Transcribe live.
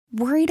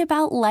Worried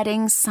about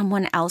letting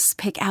someone else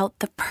pick out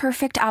the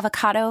perfect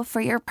avocado for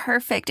your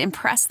perfect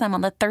impress them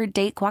on the third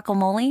date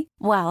guacamole?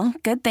 Well,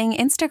 good thing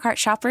Instacart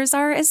shoppers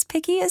are as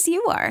picky as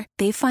you are.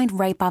 They find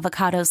ripe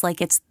avocados like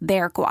it's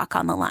their guac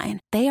on the line.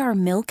 They are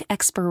milk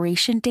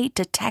expiration date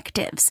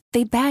detectives.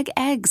 They bag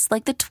eggs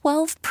like the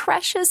 12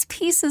 precious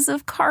pieces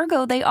of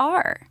cargo they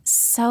are.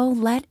 So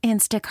let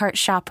Instacart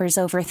shoppers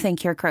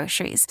overthink your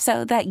groceries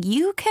so that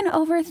you can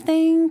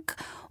overthink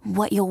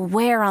what you'll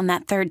wear on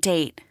that third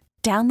date.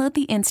 Download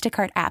the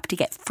Instacart app to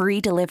get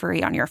free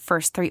delivery on your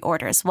first 3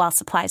 orders while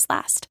supplies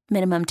last.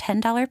 Minimum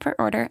 $10 per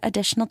order.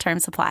 Additional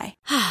terms apply.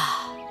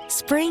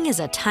 Spring is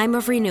a time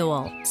of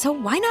renewal, so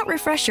why not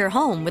refresh your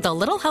home with a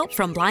little help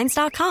from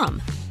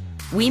Blinds.com?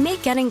 We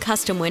make getting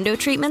custom window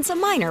treatments a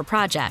minor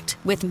project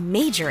with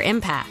major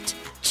impact.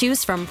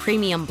 Choose from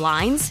premium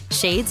blinds,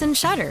 shades, and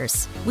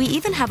shutters. We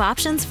even have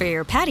options for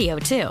your patio,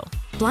 too.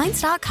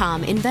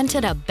 Blinds.com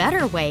invented a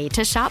better way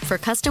to shop for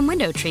custom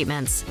window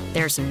treatments.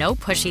 There's no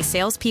pushy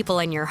salespeople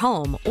in your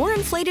home or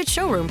inflated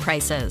showroom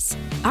prices.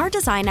 Our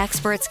design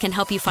experts can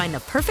help you find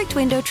the perfect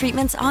window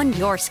treatments on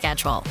your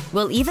schedule.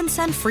 We'll even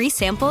send free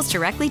samples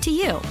directly to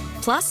you.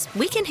 Plus,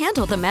 we can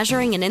handle the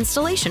measuring and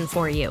installation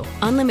for you.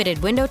 Unlimited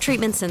window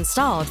treatments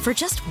installed for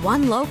just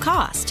one low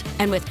cost.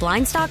 And with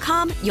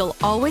Blinds.com, you'll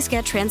always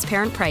get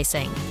transparent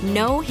pricing.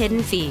 No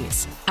hidden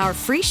fees. Our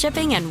free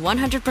shipping and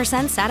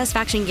 100%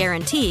 satisfaction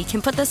guarantee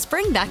can put the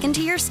spring back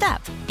into your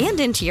step and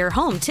into your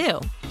home,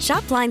 too.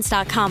 Shop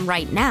Blinds.com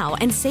right now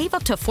and save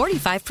up to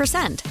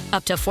 45%.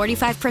 Up to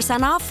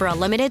 45% off for a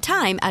limited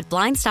time at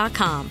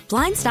Blinds.com.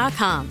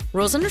 Blinds.com.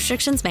 Rules and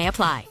restrictions may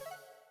apply.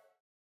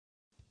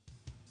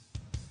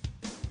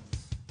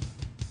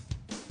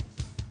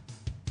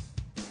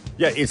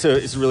 Yeah, it's a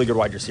really good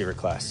wide receiver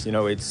class. You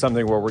know, it's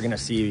something where we're going to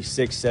see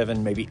 6,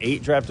 7, maybe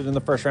 8 drafted in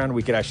the first round.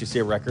 We could actually see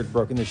a record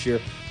broken this year.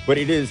 But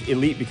it is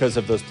elite because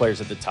of those players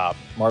at the top.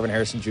 Marvin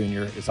Harrison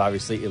Jr. is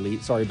obviously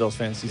elite. Sorry, Bills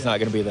fans, he's not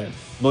going to be there.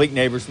 Malik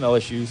Neighbors from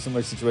LSU,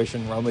 similar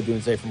situation. Rome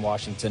Odunze from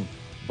Washington.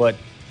 But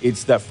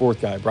it's that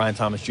fourth guy, Brian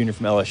Thomas Jr.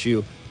 from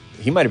LSU.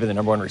 He might have been the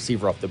number 1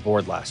 receiver off the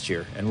board last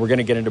year. And we're going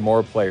to get into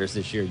more players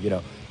this year, you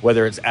know,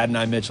 whether it's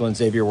Adonai Mitchell and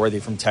Xavier Worthy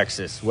from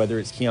Texas, whether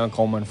it's Keon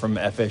Coleman from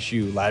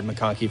FSU, Ladd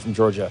McConkey from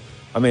Georgia.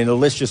 I mean, the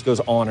list just goes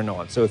on and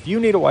on. So if you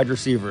need a wide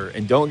receiver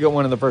and don't get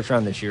one in the first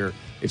round this year,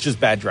 it's just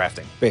bad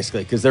drafting,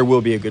 basically, because there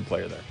will be a good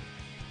player there.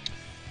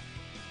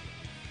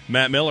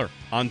 Matt Miller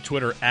on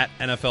Twitter at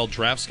NFL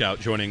Draft Scout,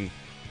 joining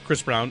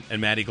Chris Brown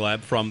and Maddie Glab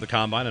from the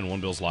Combine and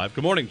One Bills Live.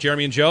 Good morning,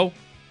 Jeremy and Joe.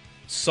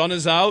 Sun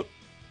is out.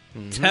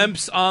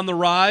 Temps on the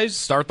rise.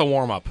 Start the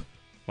warm-up.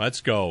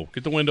 Let's go.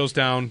 Get the windows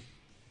down.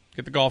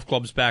 Get the golf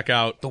clubs back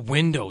out. The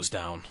windows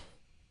down.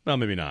 Well,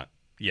 maybe not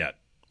yet.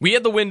 We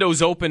had the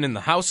windows open in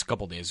the house a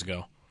couple days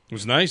ago. It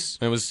was nice.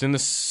 It was in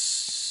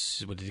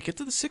the... What, did it get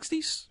to the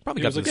 60s?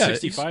 Probably got to the 60s.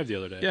 65 the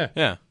other day.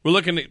 Yeah. We're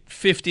looking at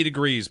 50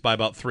 degrees by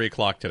about 3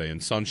 o'clock today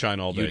and sunshine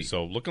all day.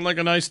 So looking like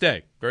a nice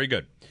day. Very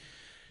good.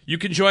 You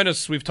can join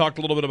us. We've talked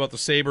a little bit about the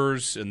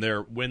Sabres and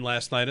their win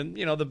last night. And,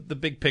 you know, the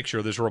big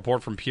picture, there's a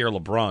report from Pierre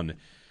LeBrun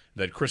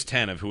that Chris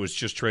Tanev, who was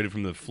just traded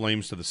from the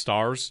Flames to the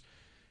Stars,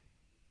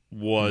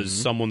 was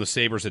someone the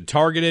Sabres had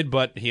targeted,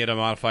 but he had a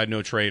modified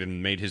no trade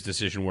and made his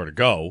decision where to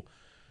go.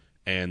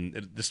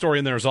 And the story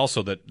in there is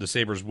also that the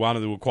Sabres wanted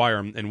to acquire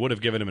him and would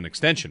have given him an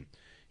extension.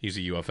 He's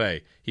a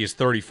UFA. He is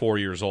 34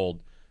 years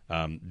old,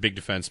 big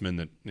defenseman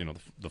that, you know,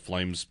 the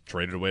Flames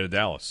traded away to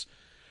Dallas.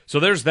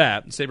 So there's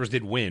that. The Sabres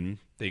did win.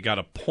 They got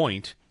a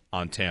point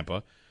on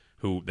Tampa,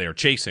 who they are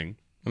chasing.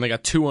 And they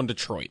got 2 on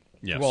Detroit,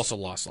 Yes. who also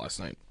lost last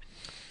night.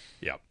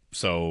 Yeah.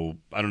 So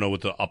I don't know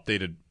what the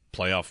updated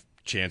playoff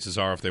chances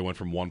are if they went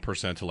from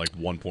 1% to like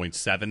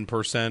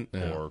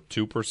 1.7% or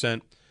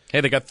 2%.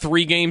 Hey, they got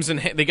 3 games and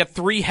they got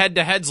 3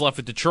 head-to-heads left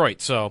at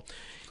Detroit. So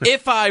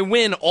if I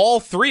win all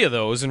 3 of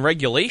those in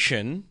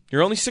regulation,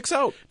 you're only 6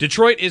 out.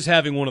 Detroit is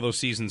having one of those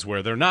seasons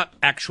where they're not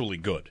actually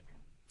good.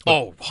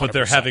 But, 100%. but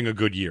they're having a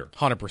good year.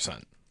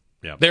 100%.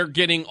 Yeah. They're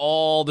getting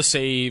all the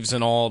saves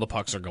and all the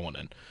pucks are going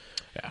in.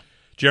 Yeah.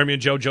 Jeremy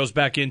and Joe. Joe's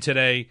back in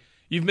today.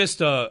 You've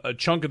missed a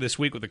chunk of this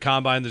week with the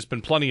Combine. There's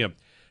been plenty of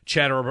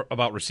chatter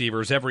about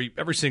receivers. Every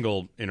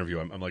single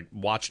interview, I'm like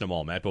watching them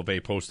all. Matt Beauvais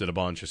posted a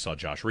bunch. I saw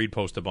Josh Reed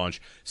post a bunch.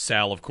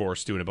 Sal, of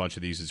course, doing a bunch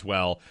of these as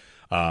well.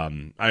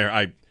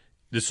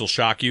 This will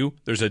shock you.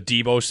 There's a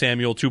Deebo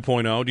Samuel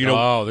 2.0. Do you know?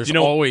 Oh, there's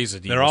always a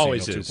Deebo there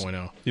always Samuel is.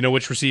 2.0. You know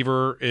which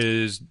receiver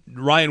is?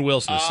 Ryan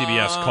Wilson of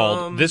CBS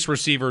called this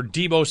receiver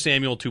Deebo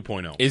Samuel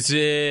 2.0. Is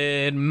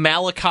it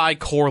Malachi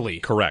Corley?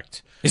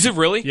 Correct. Is it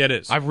really? Yeah, it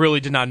is. I really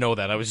did not know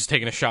that. I was just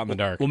taking a shot in the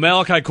dark. Well,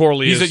 Malachi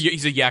Corley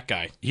he's a yak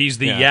guy. He's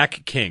the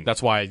yak king.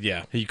 That's why,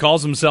 yeah. He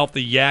calls himself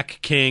the yak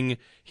king.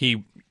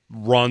 He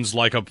runs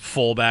like a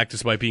fullback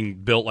despite being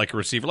built like a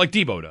receiver, like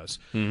Deebo does.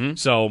 Mm-hmm.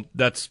 So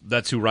that's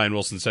who Ryan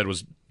Wilson said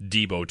was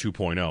Deebo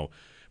 2.0.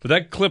 But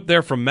that clip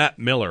there from Matt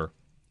Miller,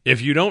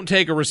 if you don't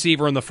take a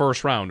receiver in the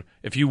first round,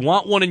 if you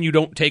want one and you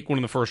don't take one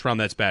in the first round,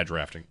 that's bad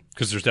drafting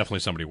because there's definitely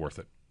somebody worth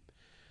it.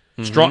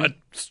 Mm-hmm.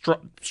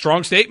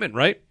 Strong statement,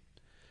 right?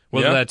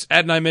 Whether that's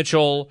Adonai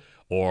Mitchell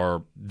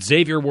or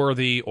Xavier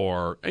Worthy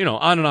or,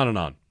 on and on and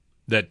on.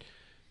 that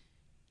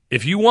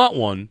if you want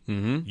one,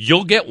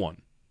 you'll get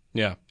one.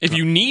 Yeah. If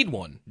you need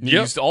one,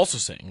 he's also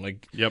saying,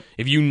 like,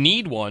 if you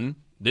need one,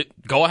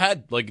 go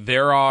ahead. Like,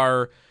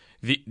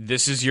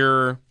 this is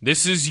your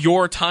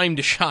time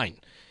to shine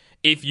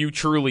if you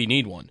truly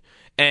need one.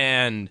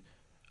 And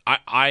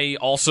I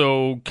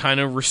also kind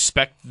of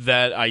respect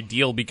that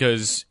ideal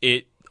because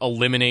it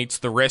eliminates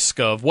the risk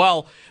of,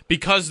 well,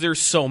 because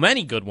there's so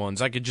many good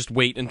ones, I could just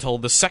wait until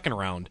the second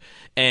round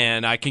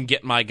and I can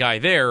get my guy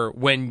there,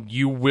 when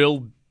you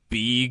will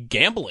be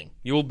gambling.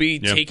 You will be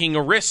taking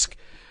a risk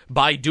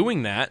by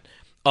doing that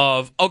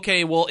of,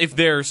 okay, well, if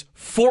there's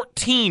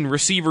 14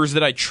 receivers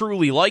that I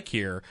truly like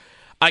here,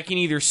 I can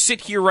either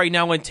sit here right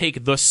now and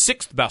take the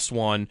 6th best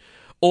one,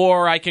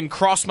 or I can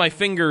cross my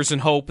fingers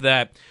and hope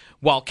that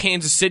while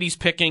Kansas City's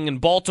picking and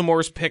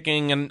Baltimore's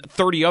picking and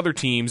 30 other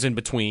teams in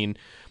between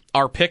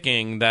are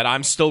picking, that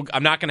I'm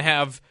not going to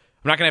have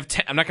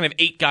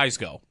 8 guys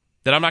go.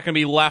 That I'm not going to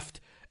be left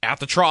at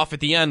the trough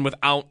at the end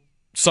without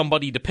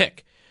somebody to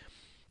pick.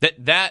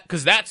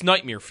 Because that's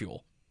nightmare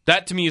fuel.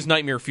 That to me is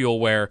nightmare fuel,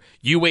 where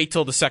you wait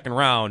till the second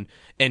round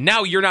and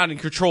now you're not in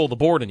control of the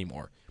board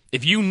anymore.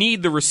 If you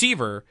need the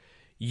receiver,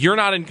 you're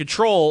not in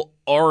control,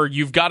 or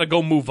you've got to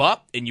go move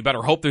up, and you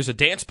better hope there's a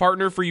dance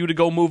partner for you to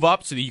go move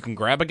up so that you can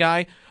grab a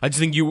guy. I just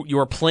think you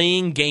are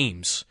playing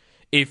games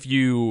if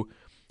you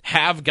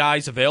have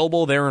guys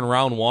available there in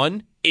round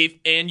one,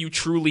 and you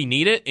truly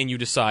need it, and you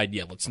decide,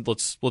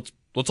 let's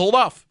hold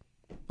off.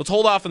 Let's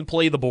hold off and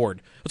play the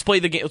board. Let's play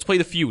the game. Let's play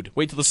the feud.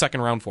 Wait till the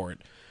second round for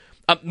it.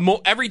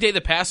 Every day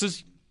that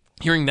passes,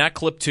 hearing that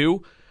clip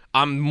too,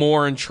 I'm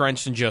more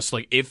entrenched in just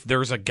like, if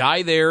there's a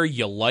guy there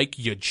you like,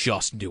 you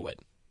just do it.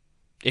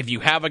 If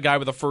you have a guy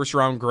with a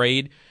first-round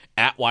grade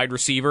at wide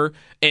receiver,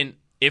 and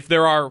if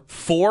there are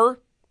 4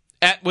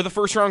 with a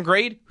first-round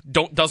grade,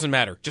 doesn't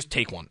matter. Just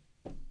take one.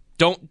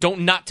 Don't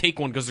not take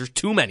one because there's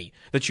too many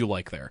that you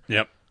like there.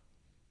 Yep.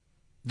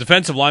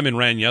 Defensive lineman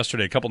ran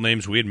yesterday. A couple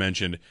names we had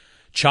mentioned.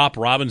 Chop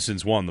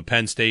Robinson's one, the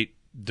Penn State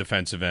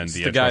defensive end.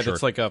 The guy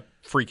that's like a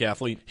freak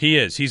athlete. He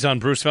is. He's on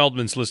Bruce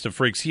Feldman's list of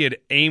freaks. He had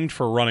aimed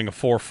for running a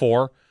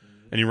 4.4,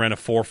 and he ran a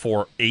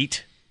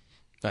 4.48.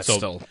 That's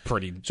still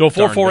pretty. So a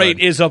 4.48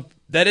 is a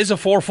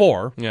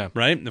 4.4. Yeah.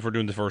 Right? If we're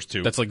doing the first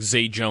two. That's like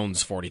Zay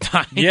Jones 40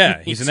 times.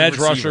 Yeah, he's an edge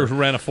rusher who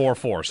ran a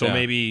 4.4. So Yeah.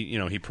 maybe,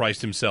 he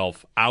priced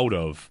himself out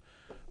of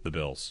the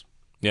Bills.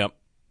 Yep.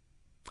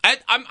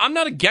 I'm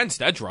not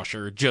against edge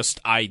rusher. Just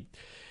I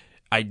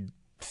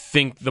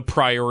think the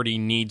priority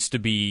needs to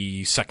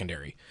be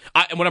secondary.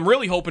 And what I'm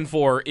really hoping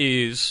for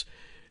is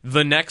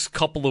the next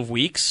couple of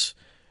weeks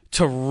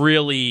to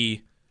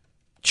really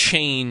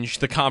change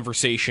the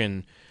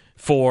conversation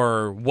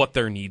for what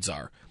their needs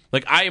are.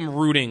 Like, I am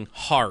rooting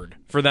hard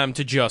for them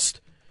to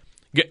just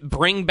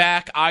bring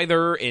back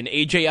either an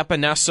AJ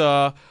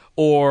Epinesa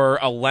or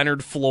a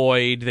Leonard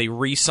Floyd. They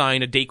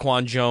re-sign a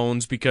Daquan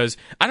Jones, because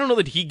I don't know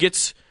that he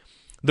gets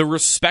the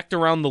respect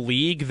around the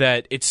league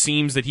that it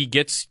seems that he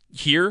gets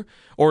here,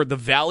 or the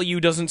value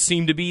doesn't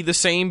seem to be the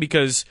same,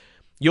 because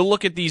you'll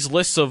look at these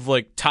lists of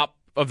like top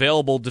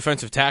available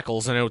defensive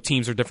tackles. I know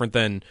teams are different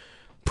than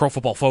Pro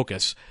Football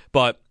Focus,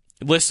 but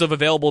lists of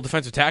available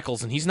defensive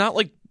tackles, and he's not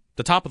like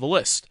the top of the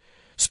list.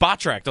 Spot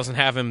Track doesn't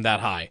have him that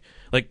high.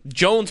 Like,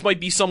 Jones might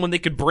be someone they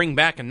could bring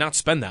back and not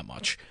spend that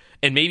much.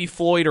 And maybe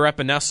Floyd or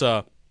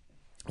Epinesa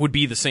would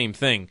be the same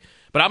thing.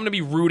 But I'm going to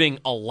be rooting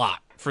a lot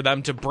for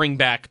them to bring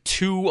back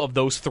 2 of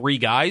those 3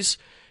 guys,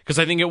 because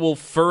I think it'll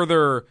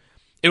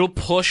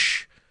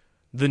push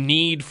the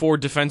need for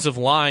defensive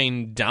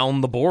line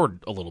down the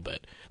board a little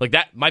bit. Like,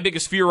 that, my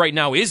biggest fear right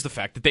now is the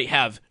fact that they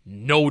have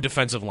no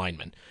defensive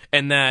linemen,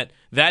 and that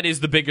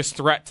is the biggest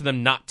threat to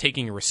them not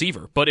taking a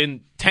receiver. But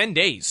in 10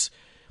 days,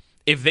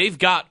 if they've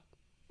got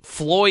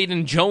Floyd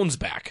and Jones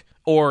back,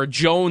 or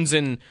Jones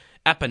and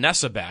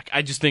Epinesa back,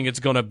 I just think it's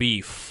going to be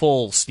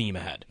full steam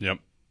ahead. Yep.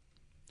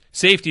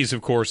 Safeties,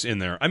 of course, in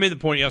there. I made the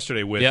point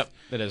yesterday with... Yep,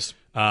 it is.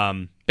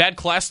 Bad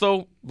class,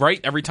 though,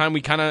 right? Every time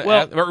we kind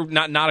of... or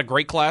not a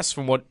great class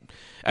from what...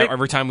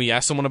 every time we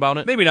ask someone about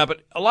it? Maybe not,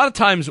 but a lot of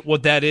times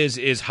what that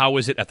is how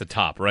is it at the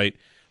top, right?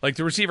 Like,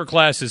 the receiver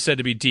class is said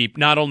to be deep,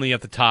 not only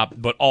at the top,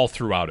 but all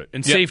throughout it.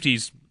 And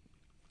safeties,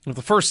 if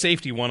the first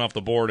safety went off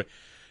the board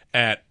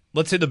at,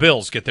 let's say the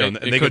Bills get there, and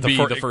they get the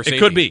first safety. It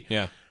could be.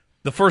 Yeah.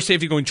 The first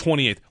safety going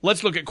 28th.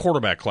 Let's look at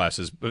quarterback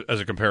classes as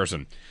a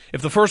comparison.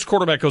 If the first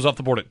quarterback goes off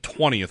the board at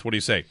 20th, what do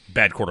you say?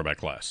 Bad quarterback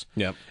class.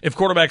 Yep. If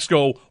quarterbacks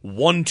go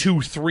 1,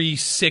 2, 3,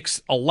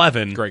 6,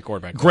 11, great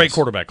quarterback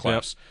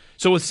class. Yep.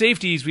 So with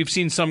safeties, we've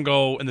seen some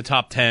go in the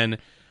top 10.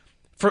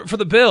 For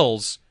the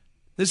Bills,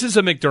 this is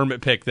a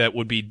McDermott pick that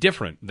would be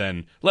different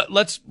than...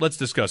 Let's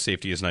discuss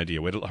safety as an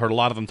idea. We heard a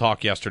lot of them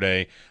talk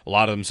yesterday. A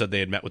lot of them said they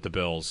had met with the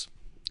Bills.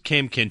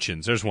 Cam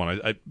Kinchins, there's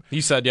one. He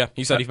said met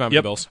with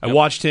the Bills. I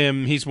watched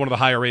him. He's one of the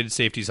higher-rated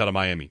safeties out of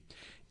Miami.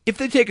 If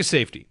they take a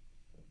safety,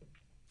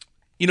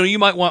 you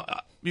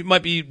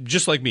might be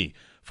just like me,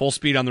 full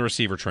speed on the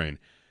receiver train,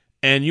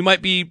 and you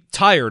might be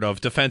tired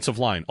of defensive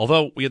line.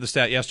 Although we had the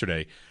stat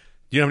yesterday.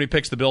 Do you know how many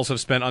picks the Bills have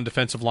spent on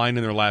defensive line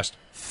in their last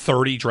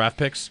 30 draft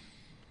picks?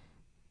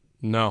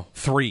 No.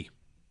 3.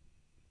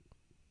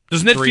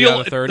 Doesn't it 3 feel?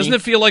 out of 30? Doesn't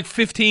it feel like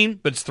 15?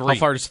 But it's 3. How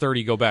far does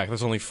 30 go back?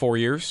 That's only 4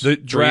 years. The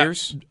 3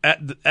 years.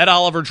 At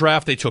Oliver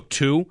draft, they took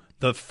 2.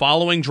 The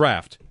following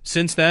draft,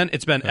 since then,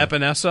 it's been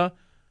Epinesa,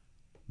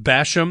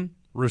 Basham,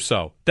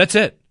 Rousseau. That's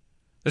it.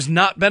 There's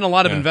not been a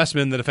lot of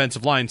investment in the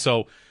defensive line,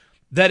 so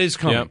that is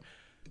coming. Yep.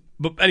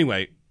 But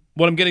anyway,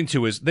 what I'm getting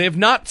to is they have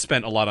not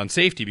spent a lot on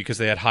safety because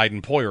they had Hyde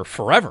and Poyer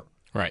forever.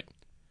 Right.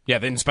 Yeah,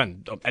 they didn't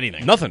spend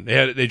anything. Nothing.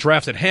 They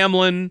drafted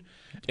Hamlin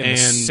in the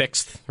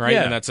 6th, right?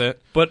 Yeah, and that's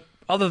it. But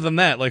other than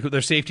that, like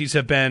their safeties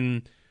have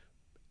been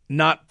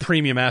not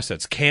premium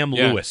assets. Cam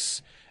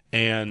Lewis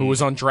and who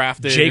was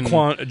undrafted,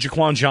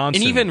 Jaquan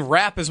Johnson, and even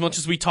Rapp. As much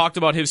as we talked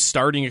about his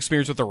starting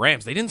experience with the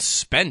Rams, they didn't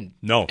spend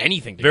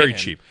anything. To very get him.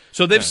 cheap.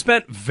 So they've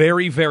spent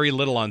very, very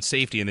little on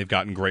safety, and they've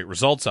gotten great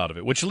results out of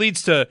it, which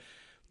leads to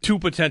 2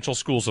 potential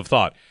schools of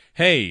thought.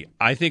 Hey,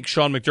 I think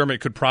Sean McDermott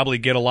could probably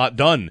get a lot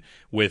done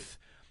with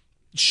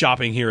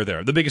shopping here or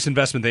there. The biggest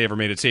investment they ever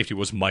made at safety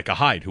was Micah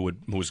Hyde, who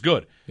was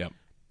good. Yep.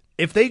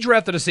 If they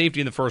drafted a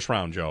safety in the first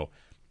round, Joe,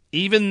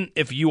 even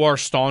if you are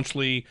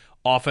staunchly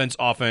offense,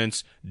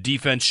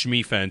 defense,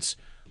 schmefense,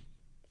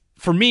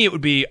 for me it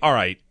would be, all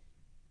right,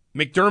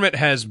 McDermott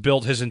has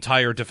built his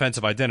entire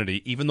defensive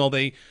identity, even though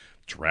they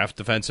draft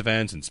defensive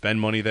ends and spend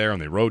money there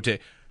and they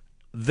rotate.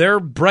 Their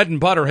bread and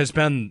butter has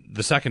been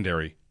the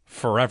secondary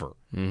forever.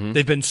 Mm-hmm.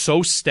 They've been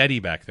so steady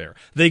back there.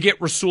 They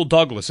get Rasul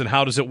Douglas, and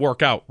how does it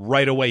work out?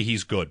 Right away,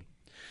 he's good.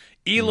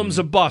 Elam's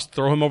a bust.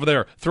 Throw him over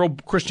there. Throw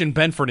Christian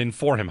Benford in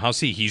for him.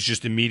 How's he? He's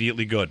just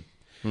immediately good.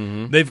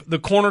 Mm-hmm. The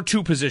corner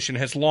 2 position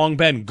has long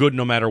been good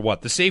no matter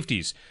what. The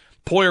safeties.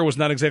 Poyer was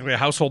not exactly a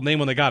household name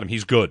when they got him.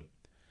 He's good.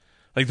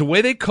 Like the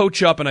way they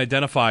coach up and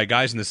identify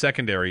guys in the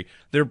secondary,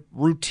 they're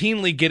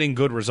routinely getting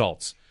good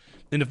results.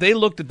 And if they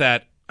looked at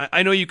that,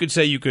 I know you could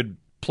say you could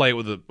play it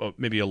with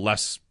maybe a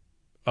less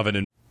of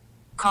an...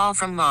 Call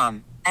from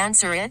mom.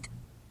 Answer it.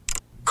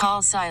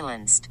 Call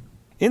silenced.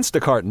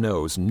 Instacart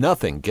knows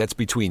nothing gets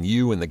between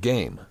you and the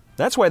game.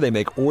 That's why they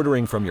make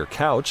ordering from your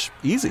couch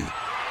easy.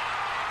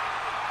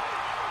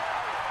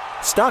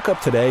 Stock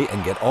up today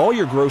and get all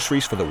your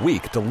groceries for the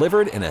week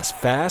delivered in as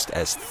fast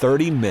as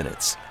 30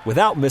 minutes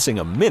without missing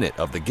a minute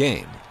of the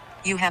game.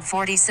 You have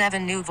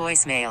 47 new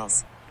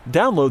voicemails.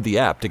 Download the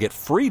app to get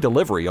free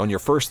delivery on your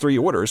first 3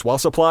 orders while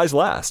supplies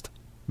last.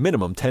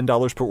 Minimum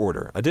 $10 per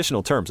order.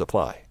 Additional terms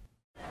apply.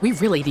 We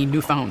really need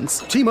new phones.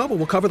 T-Mobile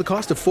will cover the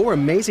cost of 4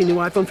 amazing new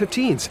iPhone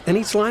 15s, and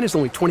each line is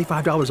only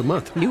 $25 a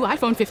month. New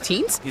iPhone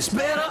 15s? It's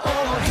better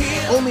over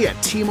here. Only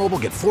at T-Mobile,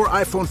 get 4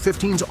 iPhone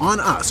 15s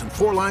on us and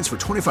 4 lines for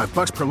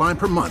 $25 per line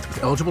per month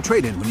with eligible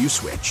trade-in when you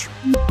switch.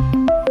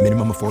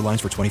 Minimum of 4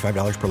 lines for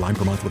 $25 per line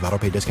per month with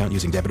autopay discount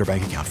using debit or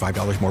bank account.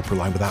 $5 more per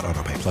line without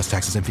autopay, plus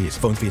taxes and fees.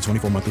 Phone fee at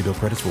 24 monthly bill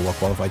credits for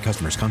well-qualified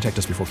customers. Contact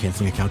us before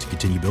canceling account to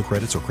continue bill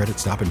credits or credit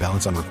stop and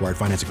balance on required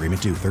finance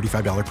agreement due.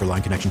 $35 per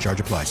line connection charge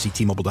applies. See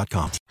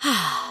T-Mobile.com.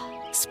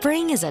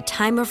 Spring is a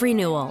time of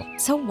renewal,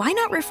 so why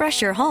not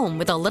refresh your home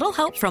with a little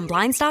help from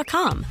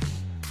Blinds.com?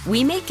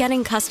 We make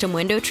getting custom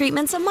window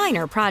treatments a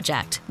minor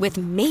project with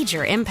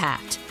major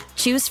impact.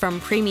 Choose from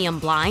premium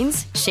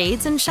blinds,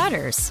 shades, and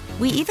shutters.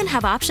 We even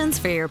have options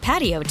for your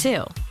patio,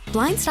 too.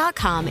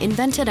 Blinds.com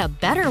invented a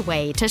better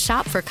way to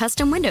shop for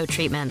custom window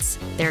treatments.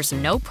 There's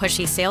no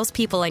pushy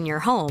salespeople in your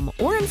home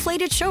or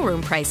inflated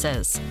showroom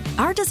prices.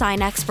 Our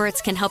design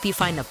experts can help you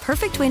find the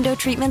perfect window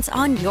treatments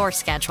on your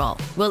schedule.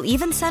 We'll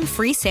even send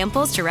free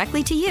samples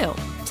directly to you.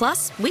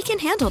 Plus, we can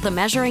handle the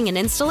measuring and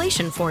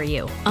installation for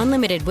you.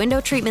 Unlimited window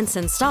treatments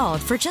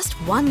installed for just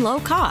one low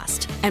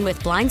cost. And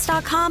with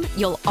Blinds.com,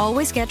 you'll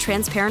always get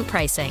transparent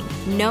pricing.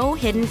 No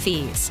hidden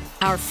fees.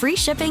 Our free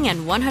shipping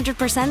and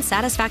 100%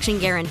 satisfaction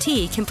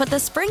guarantee can put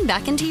the spring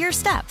back into your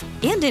step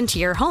and into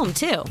your home,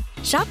 too.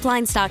 Shop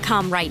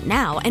Blinds.com right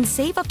now and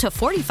save up to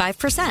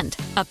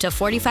 45%. Up to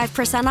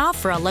 45% off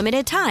for a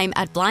limited time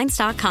at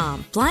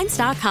Blinds.com.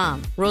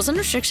 Blinds.com. Rules and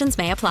restrictions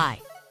may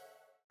apply.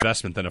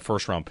 Investment than a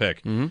first-round pick.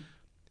 Mm-hmm.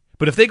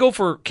 But if they go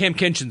for Cam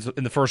Kinchins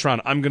in the first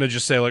round, I'm going to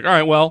just say, like, all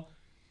right, well,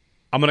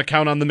 I'm going to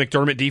count on the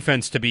McDermott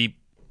defense to be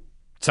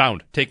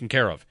sound, taken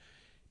care of.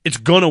 It's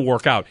going to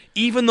work out.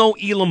 Even though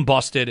Elam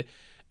busted,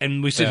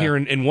 and we sit here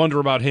and wonder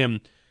about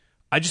him,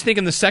 I just think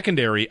in the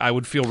secondary, I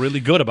would feel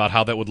really good about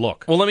how that would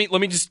look. Well, let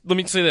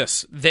me say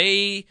this.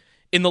 They,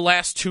 in the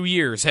last 2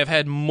 years, they've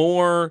had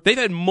more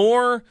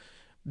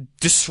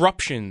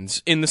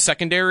disruptions in the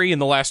secondary in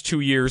the last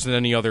 2 years than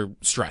any other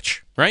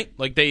stretch, right?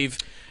 Like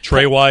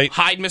Trey White.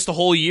 Hyde missed a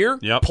whole year.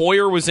 Yep.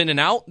 Poyer was in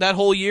and out that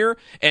whole year.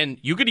 And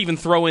you could even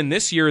throw in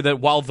this year that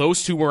while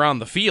those two were on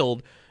the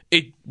field,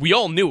 we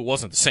all knew it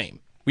wasn't the same.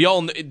 They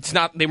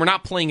were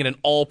not playing at an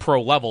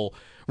all-pro level,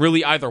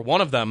 really, either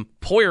one of them.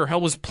 Poyer,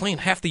 was playing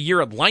half the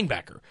year at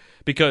linebacker,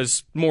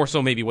 because more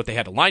so maybe what they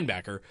had at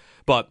linebacker,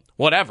 but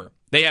whatever.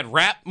 They had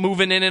Rapp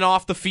moving in and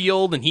off the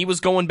field, and he was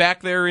going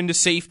back there into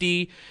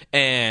safety,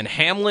 and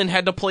Hamlin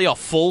had to play a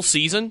full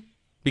season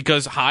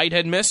because Hyde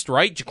had missed,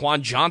 right?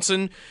 Jaquan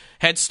Johnson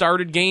had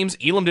started games.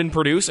 Elam didn't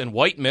produce, and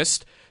White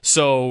missed.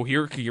 So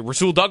here,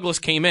 Rasul Douglas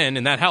came in,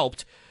 and that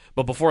helped.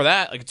 But before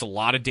that, like it's a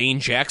lot of Dane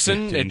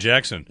Jackson. Dane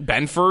Jackson.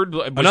 Benford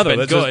was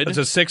Another, good. It's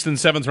a 6th and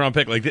 7th round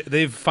pick. Like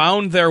they've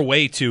found their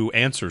way to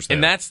answers there.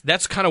 And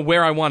that's kind of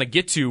where I want to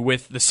get to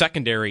with the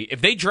secondary.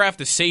 If they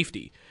draft a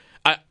safety,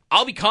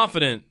 I'll be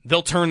confident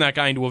they'll turn that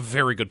guy into a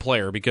very good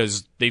player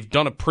because they've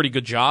done a pretty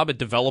good job at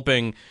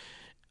developing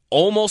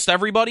almost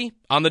everybody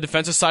on the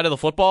defensive side of the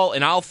football.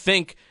 And I'll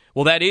think,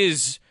 well, that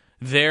is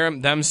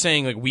them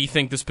saying, like, we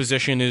think this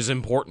position is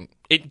important.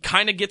 It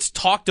kind of gets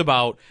talked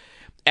about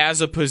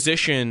as a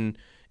position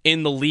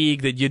in the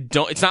league that you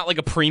don't, it's not like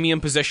a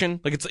premium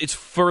position. Like it's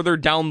further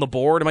down the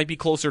board. It might be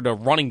closer to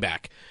running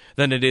back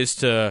than it is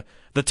to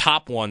the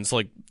top ones,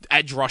 like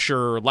edge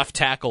rusher, or left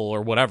tackle,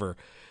 or whatever.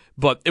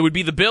 But it would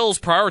be the Bills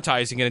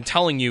prioritizing it and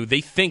telling you they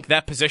think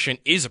that position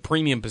is a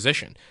premium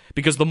position.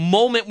 Because the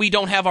moment we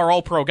don't have our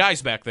all-pro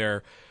guys back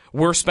there,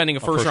 we're spending a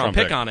first-round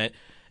pick on it.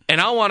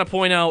 And I want to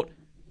point out,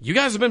 you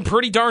guys have been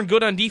pretty darn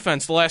good on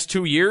defense the last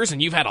 2 years,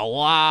 and you've had a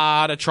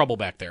lot of trouble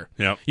back there.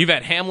 Yep. You've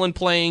had Hamlin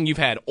playing, you've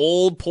had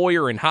Old,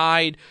 Poyer, and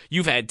Hyde,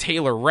 you've had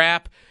Taylor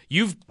Rapp,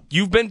 you've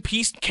been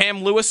pieced.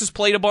 Cam Lewis has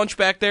played a bunch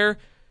back there.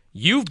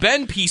 You've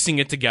been piecing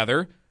it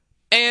together,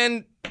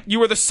 and you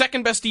were the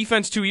second best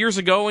defense 2 years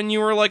ago, and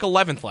you were like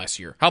 11th last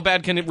year. How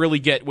bad can it really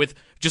get with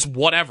just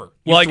whatever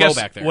you I throw guess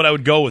back there? What I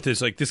would go with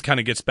is, like, this kind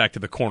of gets back to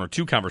the corner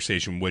 2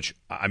 conversation, which,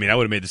 I mean, I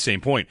would have made the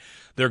same point.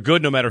 They're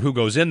good no matter who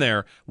goes in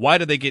there. Why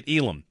did they get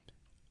Elam?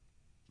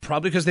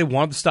 Probably because they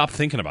wanted to stop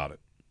thinking about it.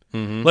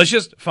 Mm-hmm. Let's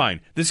just,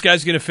 fine, this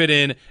guy's going to fit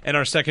in, and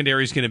our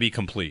secondary is going to be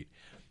complete.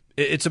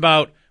 It's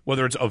about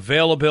whether it's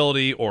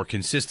availability or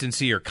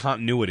consistency or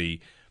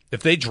continuity.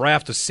 If they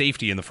draft a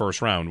safety in the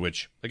first round,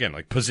 which, again,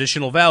 like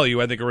positional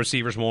value, I think a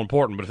receiver is more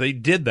important. But if they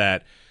did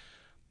that,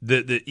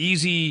 the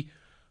easy,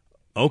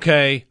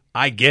 okay,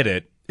 I get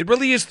it. It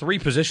really is 3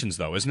 positions,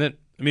 though, isn't it?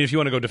 I mean, if you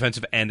want to go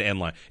defensive end and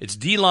line, it's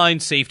D-line,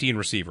 safety, and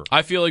receiver.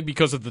 I feel like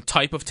because of the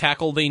type of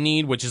tackle they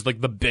need, which is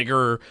like the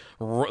bigger,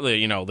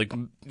 like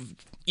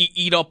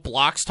eat up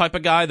blocks type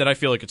of guy, that I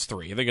feel like it's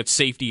 3. I think it's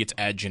safety, it's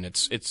edge, and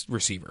it's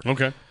receiver.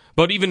 Okay.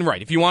 But even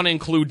right, if you want to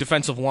include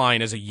defensive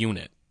line as a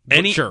unit,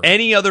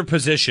 any other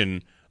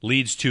position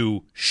leads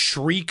to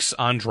shrieks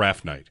on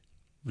draft night.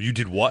 You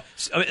did what?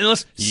 I mean,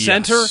 unless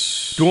center.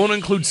 Do you want to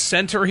include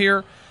center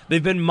here?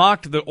 They've been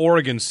mocked, the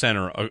Oregon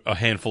center, a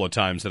handful of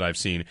times that I've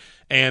seen.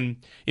 And,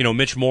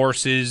 Mitch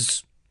Morse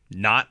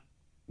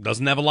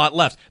doesn't have a lot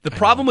left. The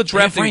problem with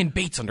drafting... They have Ryan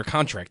Bates under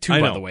contract, too,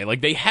 by the way.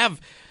 Like, they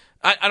have...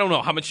 I don't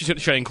know how much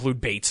should I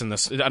include Bates in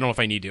this. I don't know if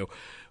I need to.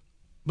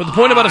 But the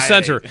point about a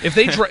center, if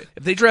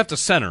they draft a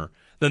center,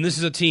 then this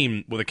is a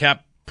team with a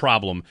cap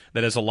problem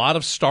that has a lot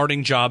of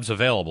starting jobs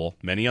available,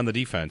 many on the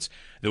defense,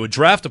 that would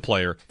draft a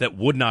player that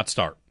would not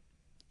start.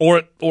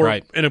 Or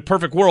right. In a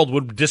perfect world,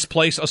 would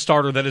displace a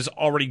starter that is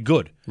already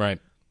good. Right.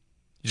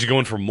 Is he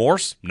going for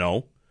Morse?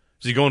 No.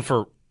 Is he going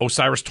for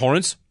Osiris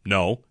Torrance?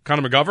 No.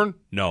 Connor McGovern?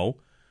 No.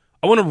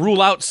 I want to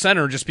rule out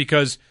center just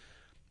because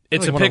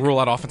it's a pick. I want to rule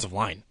out offensive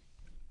line.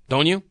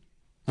 Don't you?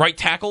 Right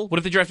tackle? What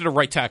if they drafted a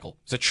right tackle?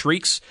 Is it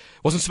Shrieks?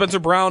 Wasn't Spencer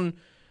Brown,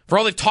 for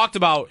all they've talked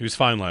about... He was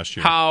fine last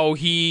year. How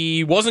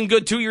he wasn't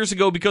good 2 years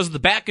ago because of the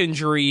back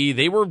injury.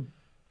 They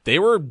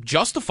were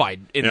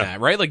justified in that,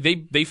 right? Like,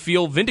 they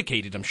feel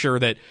vindicated, I'm sure,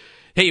 that,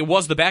 hey, it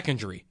was the back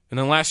injury. And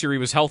then last year he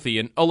was healthy,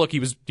 and, oh, look, he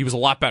was a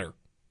lot better.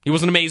 He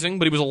wasn't amazing,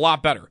 but he was a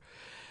lot better.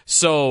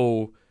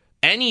 So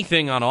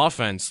anything on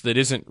offense that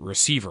isn't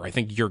receiver, I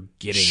think you're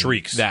getting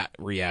shrieks. That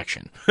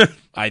reaction.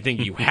 I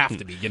think you have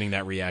to be getting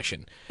that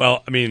reaction.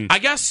 Well, I mean... I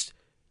guess,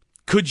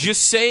 could you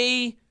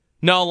say...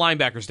 No,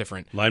 linebacker's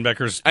different.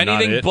 Linebacker's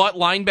anything not it. But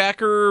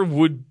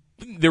linebacker,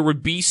 there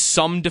would be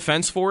some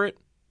defense for it?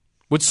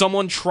 Would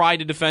someone try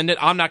to defend it?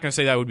 I'm not going to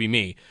say that would be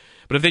me.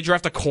 But if they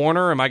draft a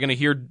corner, am I going to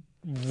hear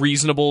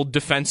reasonable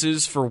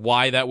defenses for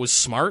why that was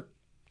smart?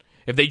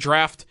 If they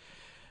draft...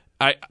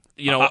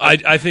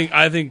 I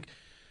think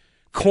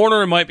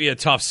corner might be a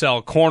tough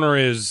sell. Corner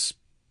is...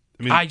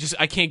 I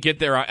can't get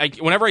there.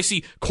 Whenever I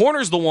see...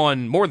 Corner's the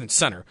one, more than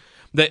center,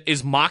 that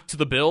is mocked to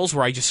the Bills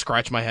where I just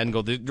scratch my head and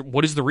go,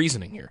 what is the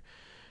reasoning here?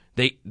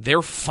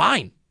 They're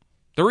fine.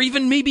 They're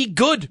even maybe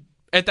good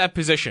at that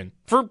position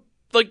for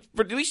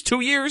at least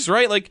 2 years,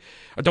 right? Like,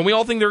 don't we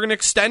all think they're going to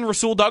extend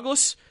Rasul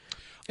Douglas?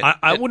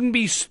 I wouldn't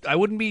be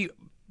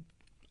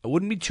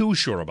too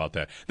sure about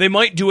that. They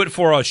might do it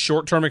for a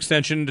short-term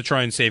extension to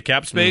try and save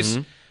cap space.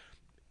 Mm-hmm.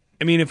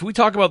 I mean, if we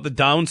talk about the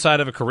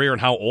downside of a career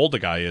and how old the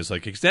guy is,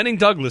 like extending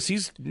Douglas,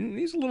 he's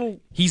a little...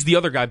 He's the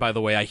other guy, by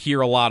the way, I hear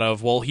a lot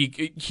of, well,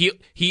 he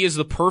is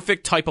the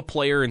perfect type of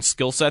player and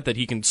skill set that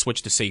he can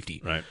switch to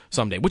safety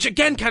someday. Which,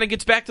 again, kind of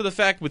gets back to the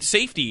fact with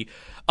safety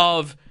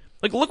of,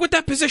 like, look what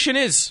that position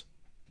is.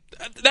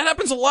 That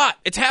happens a lot.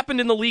 It's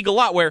happened in the league a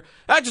lot where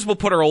we'll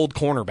put our old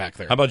corner back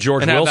there. How about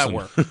George Wilson? Have that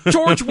work.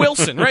 George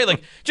Wilson, right?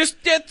 Like, just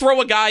throw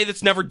a guy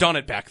that's never done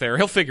it back there.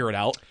 He'll figure it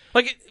out.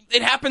 Like,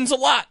 it happens a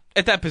lot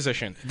at that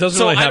position. It doesn't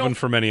really happen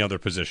for many other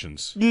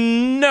positions.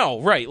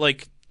 No, right.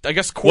 Like,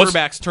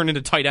 quarterbacks turn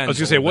into tight ends. I was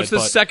going to say, what's the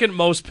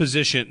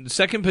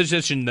second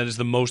position that is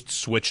the most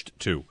switched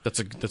to? That's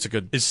a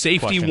good is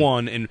safety question.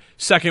 One, and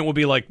second would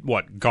be like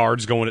what,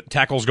 tackles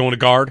going to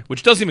guard,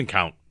 which doesn't even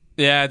count.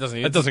 Yeah, it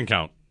doesn't. That doesn't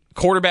count.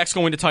 Quarterbacks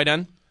going to tight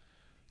end.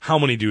 How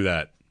many do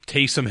that?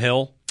 Taysom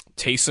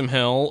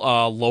Hill,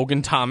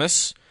 Logan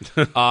Thomas,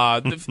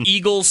 the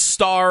Eagles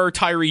star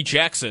Tyree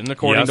Jackson,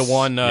 according to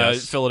one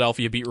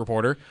Philadelphia beat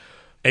reporter.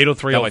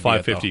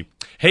 803-0550.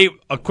 Hey,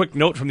 a quick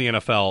note from the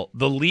NFL.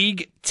 The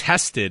league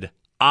tested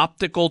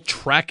optical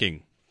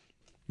tracking.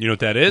 You know what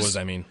that is? What does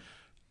that mean?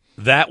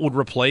 That would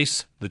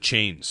replace the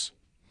chains.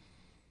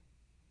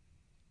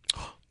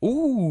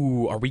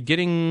 Ooh, are we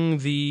getting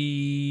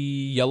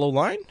the yellow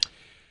line?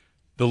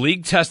 The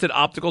league tested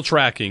optical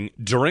tracking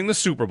during the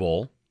Super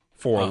Bowl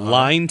for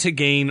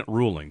line-to-gain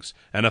rulings.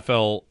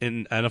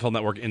 NFL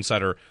Network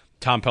insider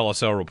Tom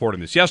Pelissero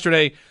reporting this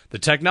yesterday. The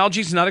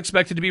technology is not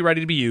expected to be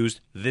ready to be used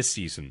this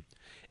season.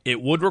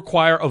 It would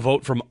require a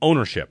vote from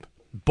ownership,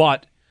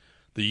 but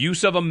the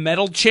use of a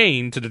metal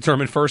chain to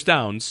determine first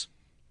downs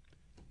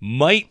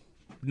might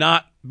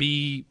not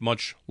be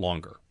much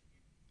longer.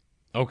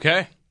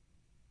 Okay.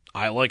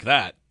 I like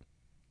that.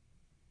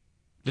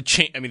 The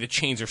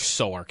chains are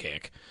so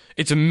archaic.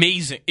 It's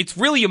amazing. It's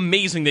really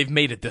amazing they've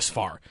made it this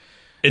far.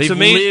 They've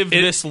lived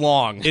this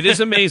long. It is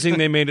amazing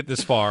they made it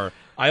this far.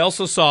 I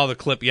also saw the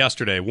clip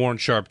yesterday. Warren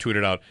Sharp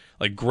tweeted out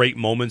like great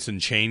moments in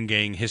chain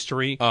gang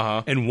history,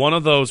 and one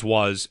of those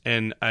was,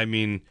 and I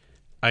mean,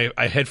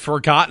 I had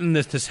forgotten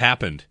this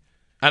happened.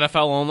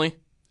 NFL only.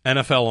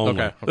 NFL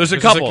only. Okay. There's a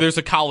couple. There's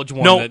a college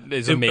one that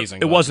is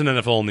amazing. It wasn't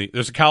NFL only.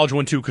 There's a college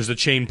one too because the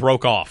chain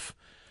broke off.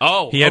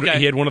 Oh, he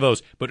had one of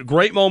those. But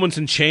great moments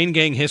in chain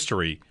gang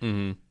history.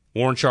 Mm-hmm.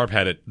 Warren Sharp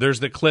had it. There's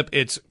the clip.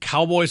 It's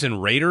Cowboys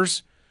and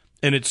Raiders.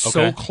 And it's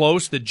so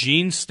close that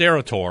Gene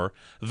Steratore,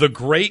 the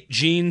great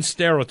Gene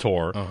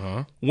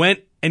Steratore,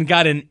 went and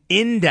got an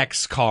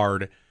index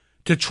card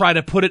to try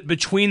to put it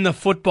between the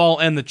football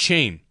and the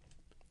chain.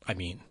 I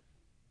mean.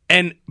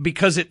 And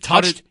because it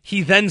touched,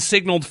 he then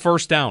signaled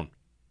first down.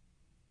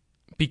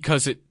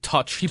 Because it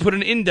touched? He put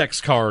an index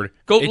card.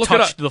 Go look it up. It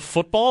touched the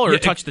football or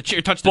it touched the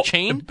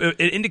chain?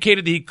 It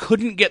indicated that he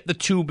couldn't get the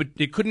two, but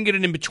he couldn't get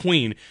it in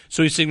between,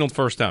 so he signaled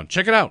first down.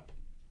 Check it out.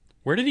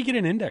 Where did he get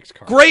an index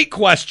card? Great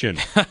question.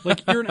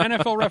 Like, you're an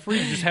NFL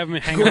referee, you just have him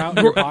hanging out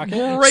in your pocket?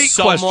 Great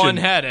question. Someone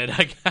had it,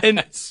 I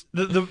guess.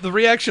 And the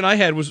reaction I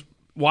had was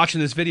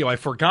watching this video. I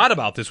forgot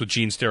about this with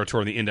Gene Steratore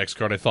and the index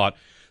card. I thought,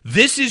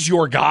 this is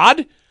your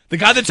God? The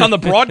guy that's on the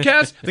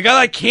broadcast? The guy that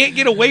I can't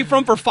get away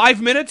from for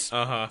 5 minutes?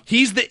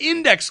 He's the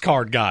index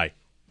card guy.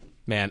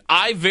 Man,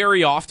 I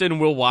very often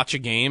will watch a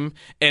game,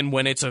 and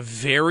when it's a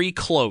very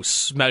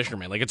close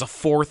measurement, like it's a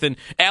fourth and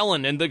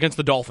Allen against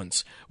the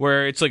Dolphins,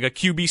 where it's like a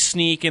QB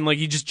sneak and like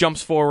he just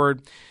jumps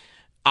forward,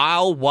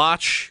 I'll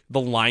watch the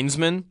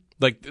linesmen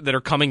like that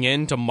are coming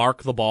in to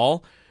mark the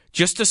ball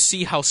just to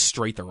see how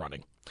straight they're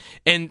running.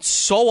 And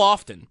so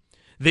often,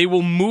 they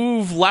will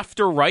move left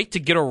or right to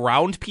get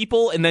around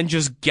people and then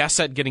just guess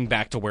at getting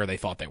back to where they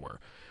thought they were.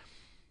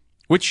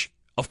 Which,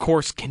 of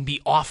course, can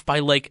be off by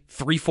like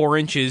 3-4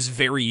 inches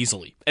very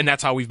easily. And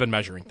that's how we've been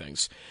measuring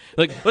things.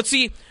 Like, let's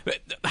see,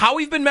 how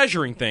we've been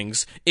measuring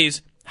things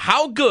is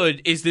how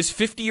good is this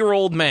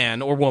 50-year-old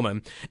man or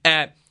woman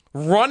at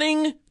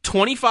running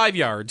 25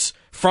 yards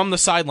from the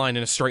sideline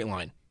in a straight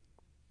line.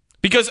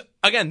 Because,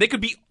 again, they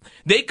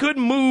could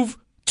move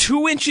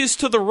 2 inches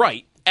to the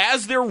right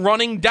as they're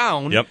running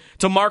down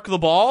to mark the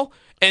ball,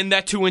 and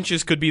that 2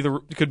 inches could be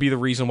the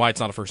reason why it's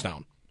not a first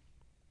down.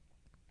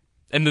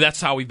 And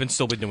that's how we've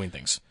still been doing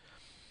things.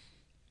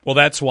 Well,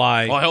 that's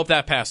why. Well, I hope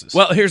that passes.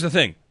 Well, here's the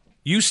thing: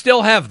 you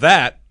still have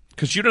that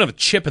because you don't have a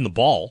chip in the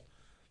ball.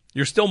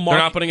 You're still marking.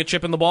 They're not putting a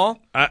chip in the ball.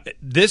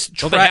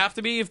 Don't they have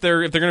to be if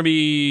they're going to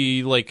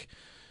be like?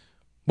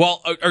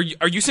 Well,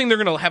 are you saying they're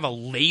going to have a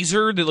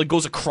laser that like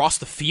goes across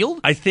the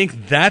field? I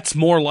think that's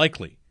more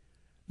likely.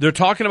 They're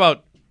talking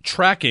about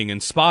tracking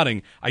and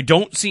spotting. I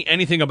don't see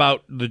anything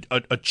about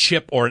a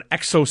chip or an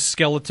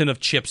exoskeleton of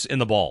chips in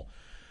the ball.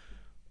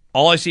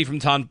 All I see from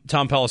Tom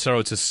Pelissero,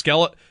 it's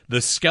the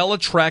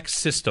SkeleTrack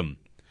system.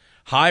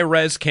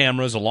 High-res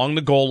cameras along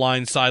the goal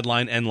line,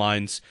 sideline, end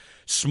lines.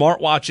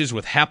 Smartwatches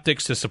with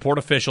haptics to support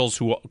officials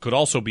who could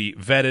also be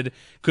vetted,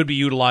 could be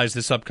utilized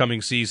this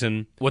upcoming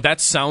season. What that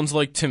sounds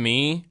like to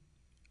me,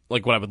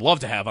 like what I would love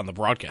to have on the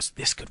broadcast,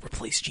 this could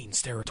replace Gene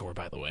Steratore,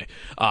 by the way,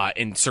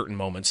 in certain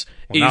moments.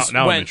 Well,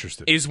 now I'm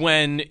interested. Is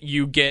when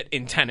you get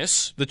in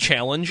tennis, the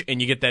challenge,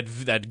 and you get that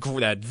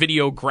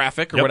video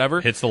graphic or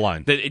whatever. Hits the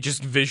line. That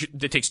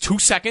it takes 2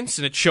 seconds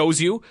and it shows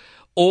you.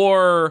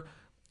 Or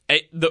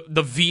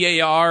the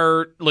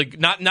VAR, like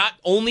not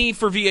only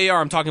for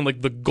VAR, I'm talking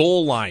like the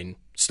goal line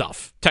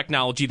stuff,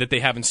 technology that they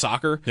have in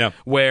soccer,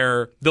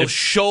 where they'll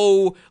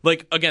show,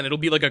 like, again, it'll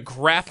be like a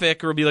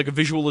graphic or it'll be like a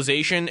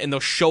visualization, and they'll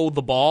show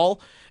the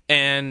ball,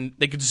 and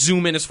they could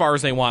zoom in as far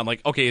as they want,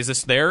 like, okay, is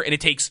this there? And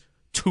it takes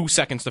 2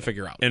 seconds to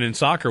figure out. And in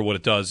soccer, what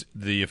it does,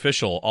 the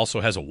official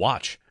also has a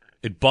watch.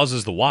 it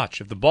buzzes the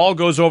watch. If the ball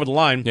goes over the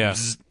line, Did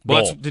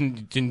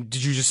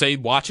you just say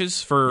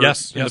watches for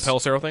yes, the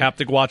Pelissero thing?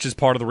 Haptic watch is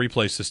part of the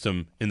replay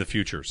system in the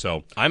future.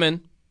 So I'm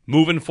in.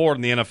 Moving forward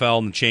in the NFL,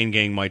 and the chain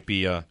gang might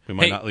be we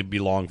might not be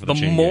long for the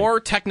chain gang. The more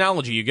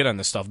technology you get on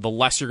this stuff, the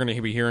less you're going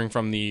to be hearing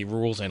from the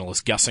rules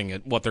analysts guessing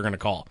at what they're going to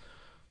call.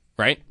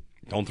 Right?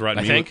 Don't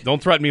threaten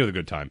me with a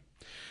good time.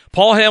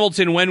 Paul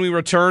Hamilton, when we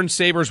return,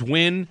 Sabres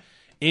win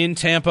in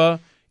Tampa,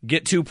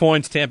 get 2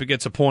 points. Tampa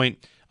gets a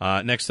point.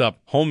 Next up,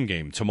 home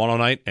game tomorrow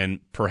night,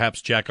 and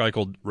perhaps Jack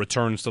Eichel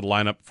returns to the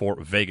lineup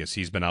for Vegas.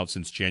 He's been out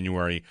since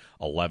January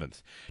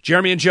 11th.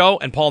 Jeremy and Joe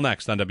and Paul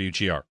next on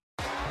WGR.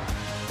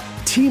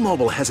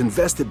 T-Mobile has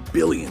invested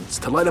billions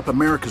to light up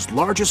America's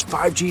largest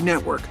 5G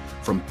network,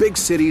 from big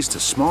cities to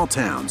small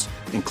towns,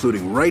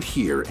 including right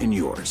here in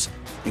yours.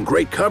 And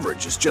great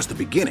coverage is just the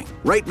beginning.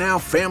 Right now,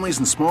 families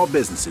and small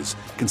businesses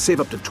can save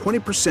up to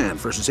 20%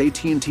 versus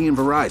AT&T and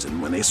Verizon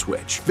when they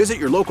switch. Visit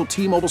your local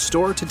T-Mobile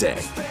store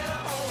today.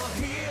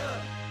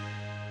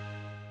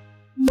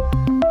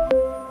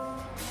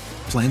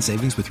 Plan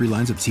savings with 3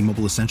 lines of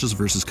T-Mobile Essentials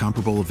versus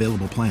comparable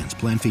available plans.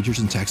 Plan features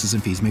and taxes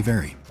and fees may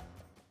vary.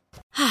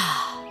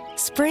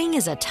 Spring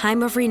is a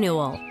time of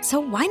renewal, so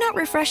why not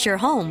refresh your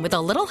home with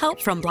a little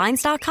help from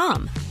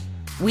Blinds.com?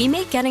 We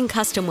make getting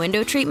custom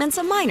window treatments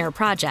a minor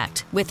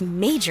project with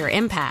major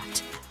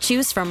impact.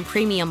 Choose from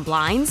premium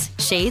blinds,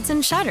 shades,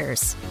 and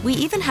shutters. We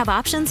even have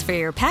options for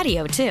your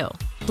patio, too.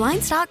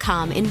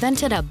 Blinds.com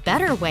invented a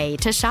better way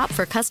to shop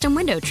for custom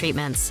window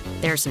treatments.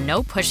 There's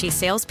no pushy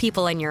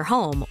salespeople in your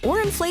home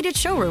or inflated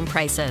showroom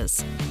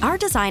prices. Our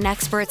design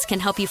experts can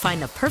help you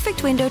find the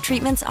perfect window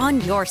treatments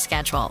on your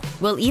schedule.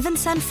 We'll even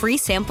send free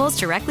samples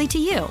directly to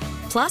you.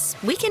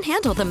 Plus, we can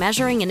handle the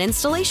measuring and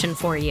installation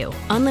for you.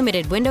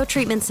 Unlimited window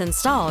treatments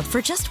installed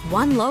for just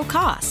one low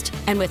cost.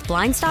 And with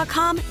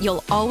Blinds.com,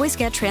 you'll always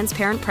get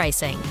transparent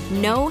pricing.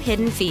 No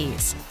hidden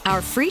fees. Our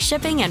free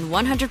shipping and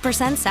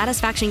 100%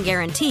 satisfaction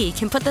guarantee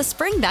can put the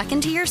spring back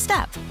into your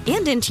step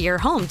and into your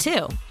home,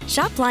 too.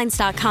 Shop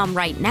Blinds.com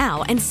right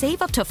now and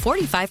save up to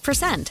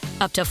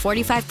 45%. Up to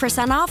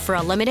 45% off for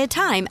a limited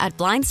time at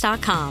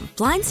Blinds.com.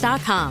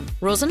 Blinds.com.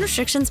 Rules and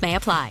restrictions may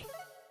apply.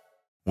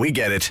 We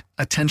get it.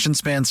 Attention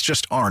spans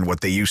just aren't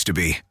what they used to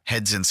be.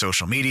 Heads in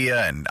social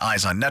media and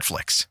eyes on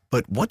Netflix.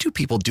 But what do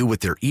people do with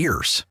their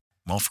ears?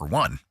 Well, for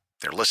one,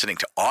 they're listening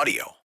to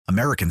audio.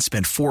 Americans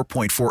spend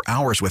 4.4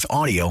 hours with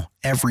audio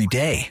every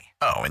day.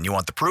 Oh, and you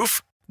want the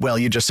proof? Well,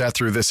 you just sat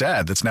through this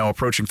ad that's now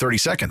approaching 30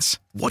 seconds.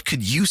 What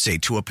could you say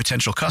to a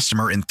potential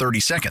customer in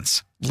 30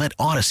 seconds? Let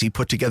Odyssey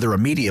put together a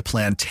media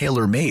plan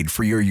tailor-made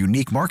for your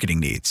unique marketing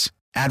needs.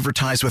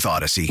 Advertise with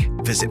Odyssey.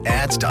 Visit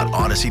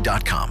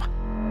ads.odyssey.com.